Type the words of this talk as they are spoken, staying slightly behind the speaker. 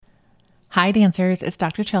Hi, dancers. It's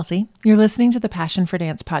Dr. Chelsea. You're listening to the Passion for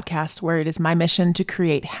Dance podcast, where it is my mission to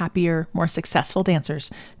create happier, more successful dancers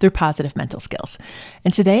through positive mental skills.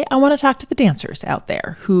 And today I want to talk to the dancers out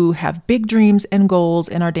there who have big dreams and goals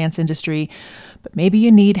in our dance industry, but maybe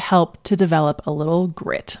you need help to develop a little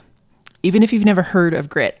grit. Even if you've never heard of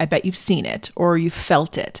grit, I bet you've seen it or you've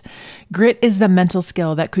felt it. Grit is the mental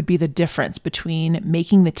skill that could be the difference between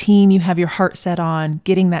making the team you have your heart set on,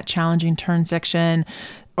 getting that challenging turn section,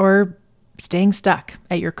 or staying stuck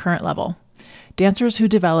at your current level. Dancers who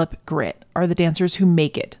develop grit are the dancers who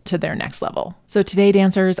make it to their next level. So today,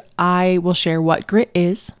 dancers, I will share what grit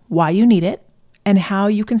is, why you need it, and how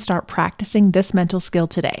you can start practicing this mental skill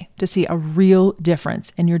today to see a real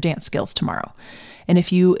difference in your dance skills tomorrow. And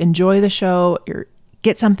if you enjoy the show,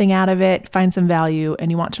 get something out of it, find some value, and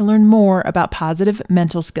you want to learn more about positive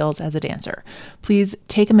mental skills as a dancer, please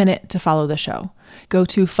take a minute to follow the show. Go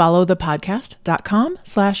to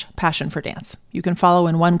followthepodcast.com/passionfordance. You can follow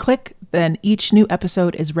in one click, then each new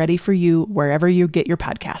episode is ready for you wherever you get your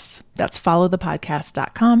podcasts. That's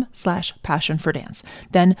followthepodcast.com/passionfordance.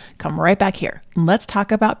 Then come right back here and let's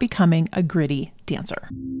talk about becoming a gritty dancer.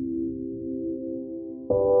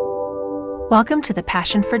 Welcome to the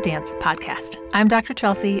Passion for Dance podcast. I'm Dr.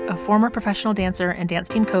 Chelsea, a former professional dancer and dance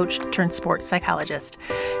team coach turned sports psychologist.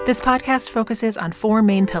 This podcast focuses on four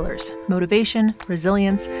main pillars: motivation,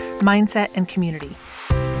 resilience, mindset, and community.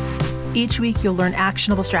 Each week, you'll learn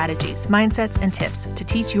actionable strategies, mindsets, and tips to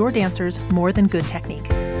teach your dancers more than good technique.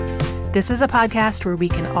 This is a podcast where we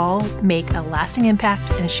can all make a lasting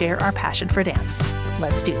impact and share our passion for dance.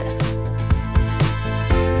 Let's do this.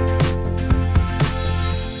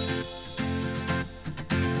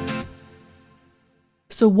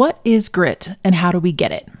 So what is grit and how do we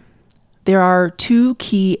get it? There are two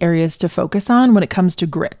key areas to focus on when it comes to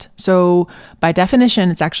grit. So by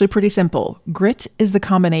definition, it's actually pretty simple. Grit is the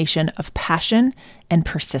combination of passion and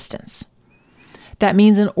persistence. That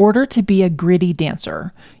means in order to be a gritty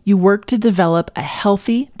dancer, you work to develop a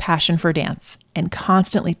healthy passion for dance and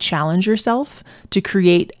constantly challenge yourself to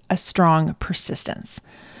create a strong persistence.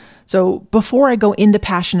 So before I go into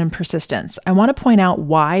passion and persistence, I want to point out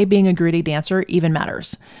why being a gritty dancer even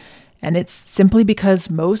matters. And it's simply because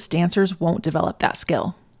most dancers won't develop that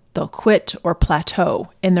skill. They'll quit or plateau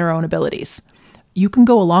in their own abilities. You can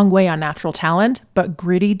go a long way on natural talent, but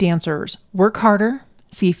gritty dancers work harder,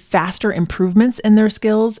 see faster improvements in their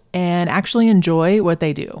skills, and actually enjoy what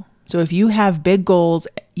they do. So if you have big goals,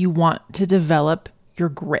 you want to develop your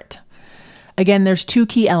grit. Again, there's two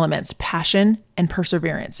key elements: passion and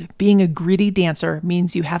perseverance. Being a gritty dancer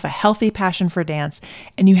means you have a healthy passion for dance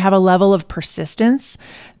and you have a level of persistence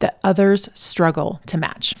that others struggle to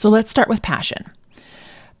match. So let's start with passion.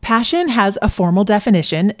 Passion has a formal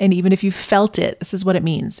definition, and even if you felt it, this is what it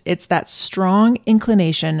means. It's that strong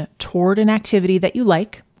inclination toward an activity that you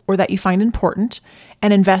like or that you find important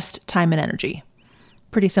and invest time and energy.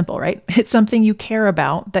 Pretty simple, right? It's something you care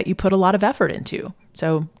about that you put a lot of effort into.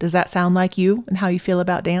 So does that sound like you and how you feel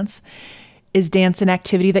about dance? Is dance an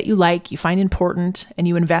activity that you like, you find important, and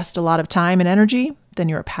you invest a lot of time and energy? Then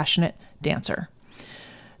you're a passionate dancer.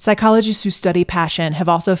 Psychologists who study passion have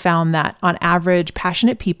also found that on average,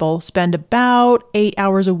 passionate people spend about 8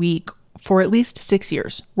 hours a week for at least 6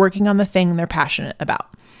 years working on the thing they're passionate about.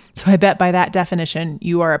 So I bet by that definition,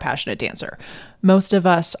 you are a passionate dancer. Most of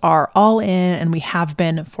us are all in, and we have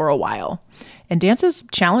been for a while. And dance is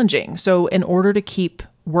challenging. So in order to keep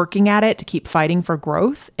working at it, to keep fighting for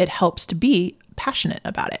growth, it helps to be passionate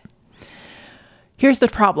about it. Here's the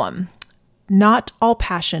problem. Not all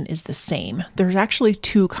passion is the same. There's actually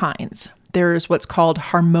two kinds. There's what's called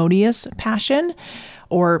harmonious passion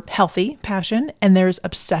or healthy passion, and there's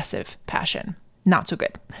obsessive passion. Not so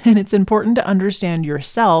good. And it's important to understand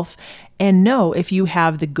yourself and know if you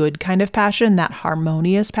have the good kind of passion, that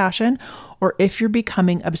harmonious passion, or if you're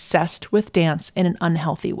becoming obsessed with dance in an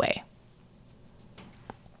unhealthy way.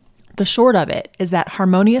 The short of it is that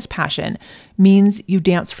harmonious passion means you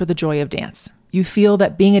dance for the joy of dance. You feel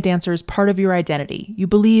that being a dancer is part of your identity. You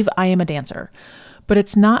believe, I am a dancer. But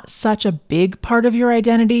it's not such a big part of your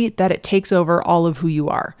identity that it takes over all of who you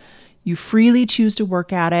are. You freely choose to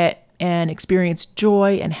work at it and experience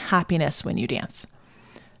joy and happiness when you dance.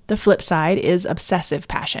 The flip side is obsessive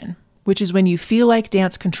passion, which is when you feel like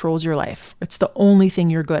dance controls your life. It's the only thing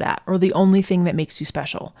you're good at or the only thing that makes you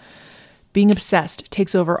special. Being obsessed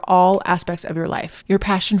takes over all aspects of your life. Your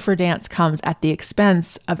passion for dance comes at the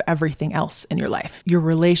expense of everything else in your life, your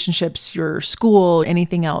relationships, your school,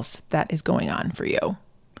 anything else that is going on for you.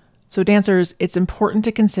 So dancers, it's important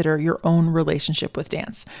to consider your own relationship with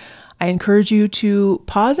dance. I encourage you to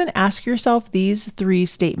pause and ask yourself these 3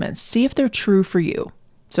 statements. See if they're true for you.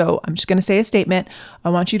 So I'm just going to say a statement. I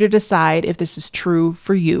want you to decide if this is true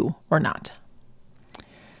for you or not.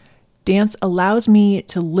 Dance allows me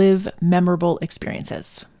to live memorable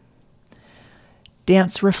experiences.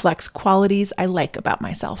 Dance reflects qualities I like about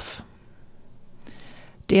myself.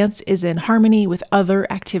 Dance is in harmony with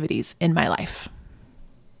other activities in my life.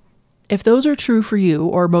 If those are true for you,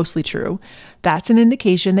 or mostly true, that's an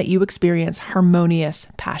indication that you experience harmonious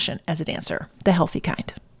passion as a dancer, the healthy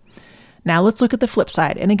kind. Now let's look at the flip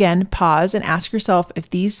side. And again, pause and ask yourself if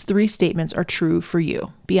these 3 statements are true for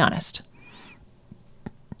you. Be honest.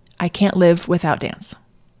 I can't live without dance.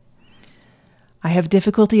 I have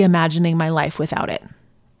difficulty imagining my life without it.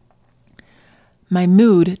 My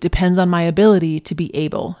mood depends on my ability to be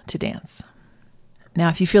able to dance. Now,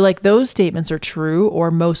 if you feel like those statements are true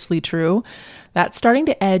or mostly true, that's starting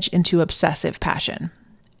to edge into obsessive passion.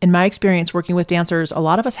 In my experience working with dancers, a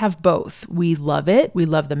lot of us have both. We love it. We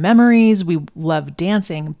love the memories. We love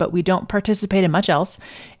dancing, but we don't participate in much else,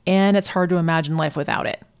 and it's hard to imagine life without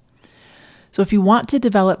it. So if you want to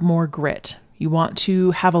develop more grit, you want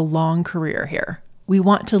to have a long career here, we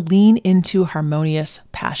want to lean into harmonious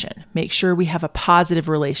passion. Make sure we have a positive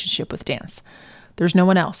relationship with dance. There's no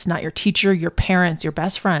one else, not your teacher, your parents, your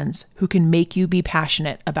best friends, who can make you be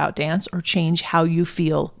passionate about dance or change how you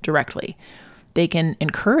feel directly. They can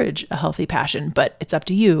encourage a healthy passion, but it's up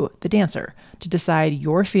to you, the dancer, to decide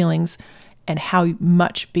your feelings and how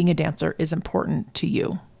much being a dancer is important to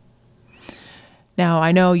you. Now,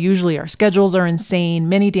 I know usually our schedules are insane.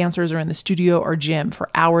 Many dancers are in the studio or gym for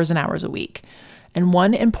hours and hours a week. And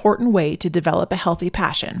one important way to develop a healthy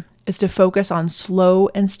passion is to focus on slow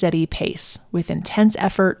and steady pace with intense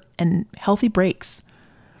effort and healthy breaks,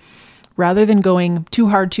 rather than going too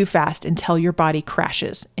hard too fast until your body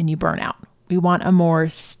crashes and you burn out. We want a more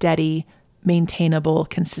steady, maintainable,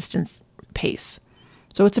 consistent pace.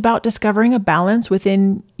 So it's about discovering a balance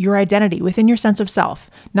within your identity, within your sense of self,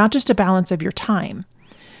 not just a balance of your time.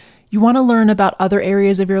 You want to learn about other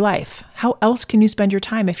areas of your life. How else can you spend your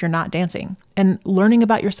time if you're not dancing? And learning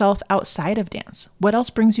about yourself outside of dance. What else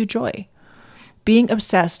brings you joy? Being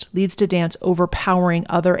obsessed leads to dance overpowering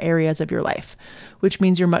other areas of your life, which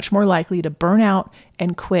means you're much more likely to burn out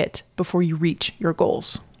and quit before you reach your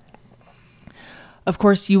goals. Of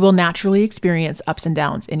course, you will naturally experience ups and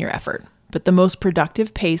downs in your effort, but the most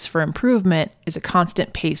productive pace for improvement is a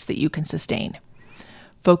constant pace that you can sustain.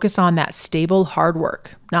 Focus on that stable hard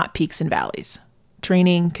work, not peaks and valleys.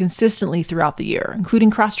 Training consistently throughout the year,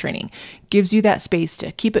 including cross-training, gives you that space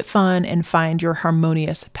to keep it fun and find your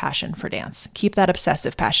harmonious passion for dance. Keep that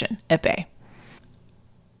obsessive passion at bay.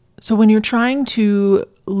 So when you're trying to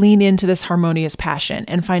lean into this harmonious passion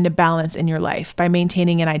and find a balance in your life by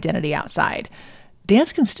maintaining an identity outside,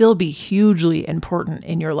 dance can still be hugely important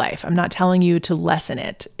in your life. I'm not telling you to lessen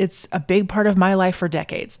it. It's a big part of my life for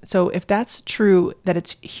decades. So if that's true, that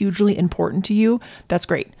it's hugely important to you, that's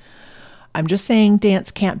great. I'm just saying dance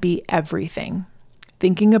can't be everything.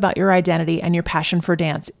 Thinking about your identity and your passion for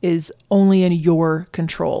dance is only in your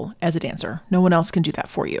control as a dancer. No one else can do that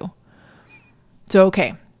for you. So,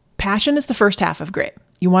 okay, passion is the first half of grit.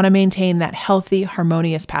 You want to maintain that healthy,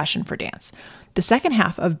 harmonious passion for dance. The second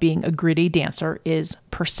half of being a gritty dancer is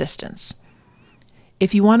persistence.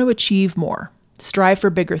 If you want to achieve more, strive for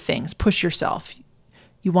bigger things, push yourself,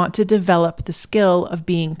 you want to develop the skill of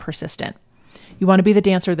being persistent. You want to be the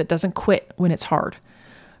dancer that doesn't quit when it's hard,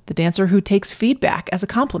 the dancer who takes feedback as a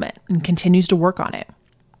compliment and continues to work on it.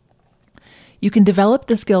 You can develop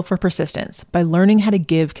the skill for persistence by learning how to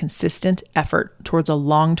give consistent effort towards a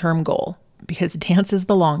long-term goal, because dance is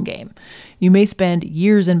the long game. You may spend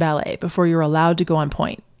years in ballet before you're allowed to go on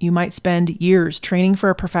point. You might spend years training for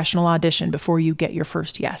a professional audition before you get your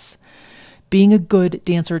first yes. Being a good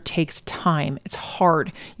dancer takes time. It's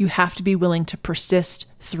hard. You have to be willing to persist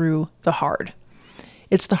through the hard.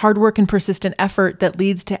 It's the hard work and persistent effort that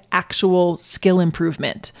leads to actual skill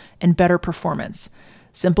improvement and better performance.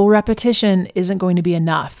 Simple repetition isn't going to be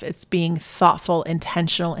enough. It's being thoughtful,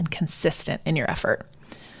 intentional, and consistent in your effort.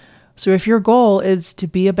 So if your goal is to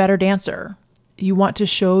be a better dancer, you want to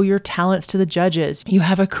show your talents to the judges, you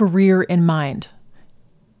have a career in mind,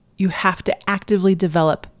 you have to actively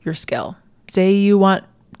develop your skill. Say you want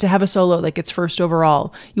to have a solo that gets first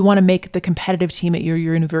overall. You want to make the competitive team at your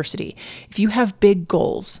university. If you have big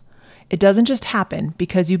goals, it doesn't just happen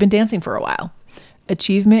because you've been dancing for a while.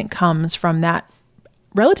 Achievement comes from that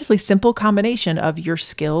relatively simple combination of your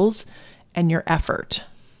skills and your effort.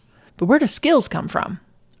 But where do skills come from?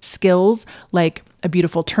 Skills like a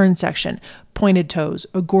beautiful turn section, pointed toes,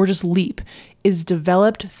 a gorgeous leap is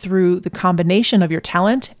developed through the combination of your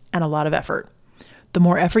talent and a lot of effort. The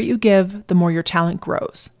more effort you give, the more your talent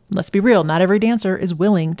grows. Let's be real, not every dancer is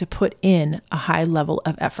willing to put in a high level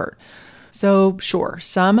of effort. So sure,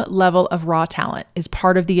 some level of raw talent is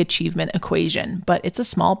part of the achievement equation, but it's a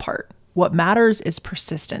small part. What matters is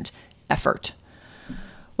persistent effort.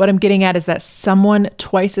 What I'm getting at is that someone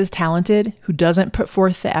twice as talented who doesn't put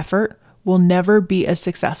forth the effort will never be as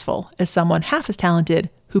successful as someone half as talented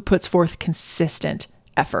who puts forth consistent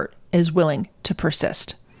effort, is willing to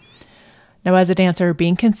persist. Now, as a dancer,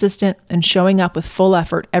 being consistent and showing up with full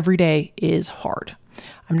effort every day is hard.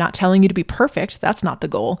 I'm not telling you to be perfect. That's not the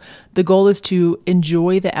goal. The goal is to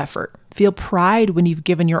enjoy the effort. Feel pride when you've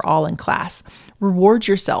given your all in class. Reward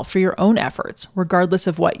yourself for your own efforts, regardless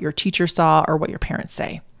of what your teacher saw or what your parents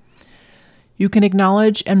say. You can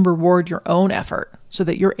acknowledge and reward your own effort so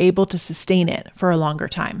that you're able to sustain it for a longer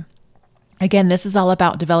time. Again, this is all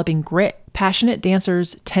about developing grit. Passionate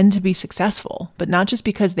dancers tend to be successful, but not just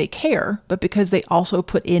because they care, but because they also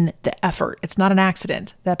put in the effort. It's not an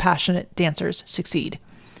accident that passionate dancers succeed.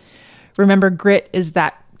 Remember, grit is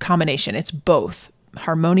that combination. It's both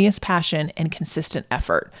harmonious passion and consistent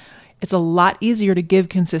effort. It's a lot easier to give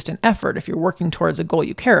consistent effort if you're working towards a goal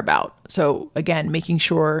you care about. So again, making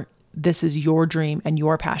sure this is your dream and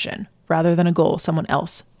your passion rather than a goal someone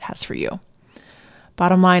else has for you.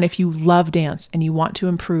 Bottom line, if you love dance and you want to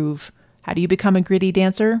improve, how do you become a gritty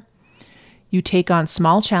dancer? You take on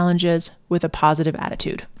small challenges with a positive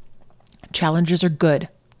attitude. Challenges are good.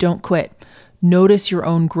 Don't quit. Notice your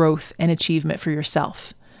own growth and achievement for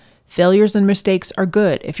yourself. Failures and mistakes are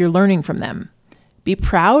good if you're learning from them. Be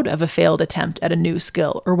proud of a failed attempt at a new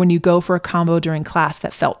skill or when you go for a combo during class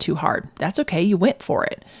that felt too hard. That's okay. You went for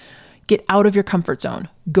it. Get out of your comfort zone.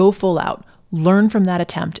 Go full out. Learn from that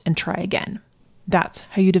attempt and try again. That's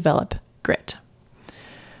how you develop grit.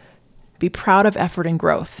 Be proud of effort and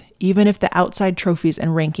growth, even if the outside trophies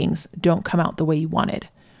and rankings don't come out the way you wanted.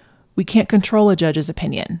 We can't control a judge's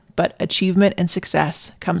opinion, but achievement and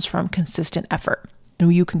success comes from consistent effort,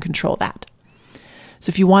 and you can control that. So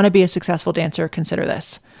if you want to be a successful dancer, consider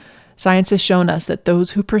this. Science has shown us that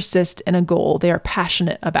those who persist in a goal they are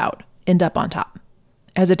passionate about end up on top.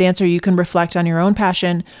 As a dancer, you can reflect on your own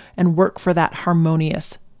passion and work for that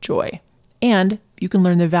harmonious joy. And you can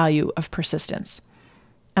learn the value of persistence.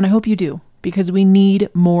 And I hope you do, because we need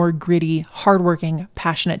more gritty, hardworking,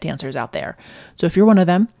 passionate dancers out there. So if you're one of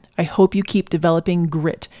them, I hope you keep developing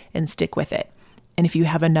grit and stick with it. And if you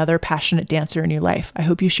have another passionate dancer in your life, I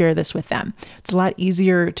hope you share this with them. It's a lot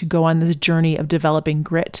easier to go on this journey of developing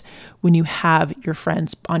grit when you have your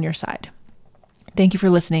friends on your side. Thank you for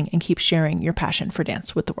listening and keep sharing your passion for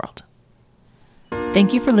dance with the world.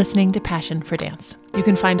 Thank you for listening to Passion for Dance. You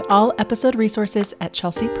can find all episode resources at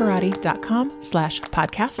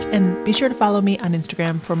chelseaparati.com/podcast, and be sure to follow me on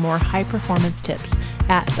Instagram for more high performance tips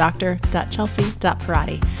at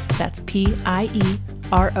dr.chelsea.parati. That's PIEROTTI.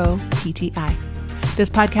 This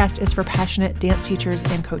podcast is for passionate dance teachers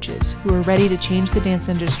and coaches who are ready to change the dance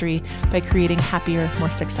industry by creating happier,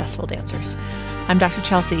 more successful dancers. I'm Dr.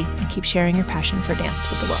 Chelsea, and keep sharing your passion for dance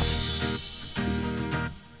with the world.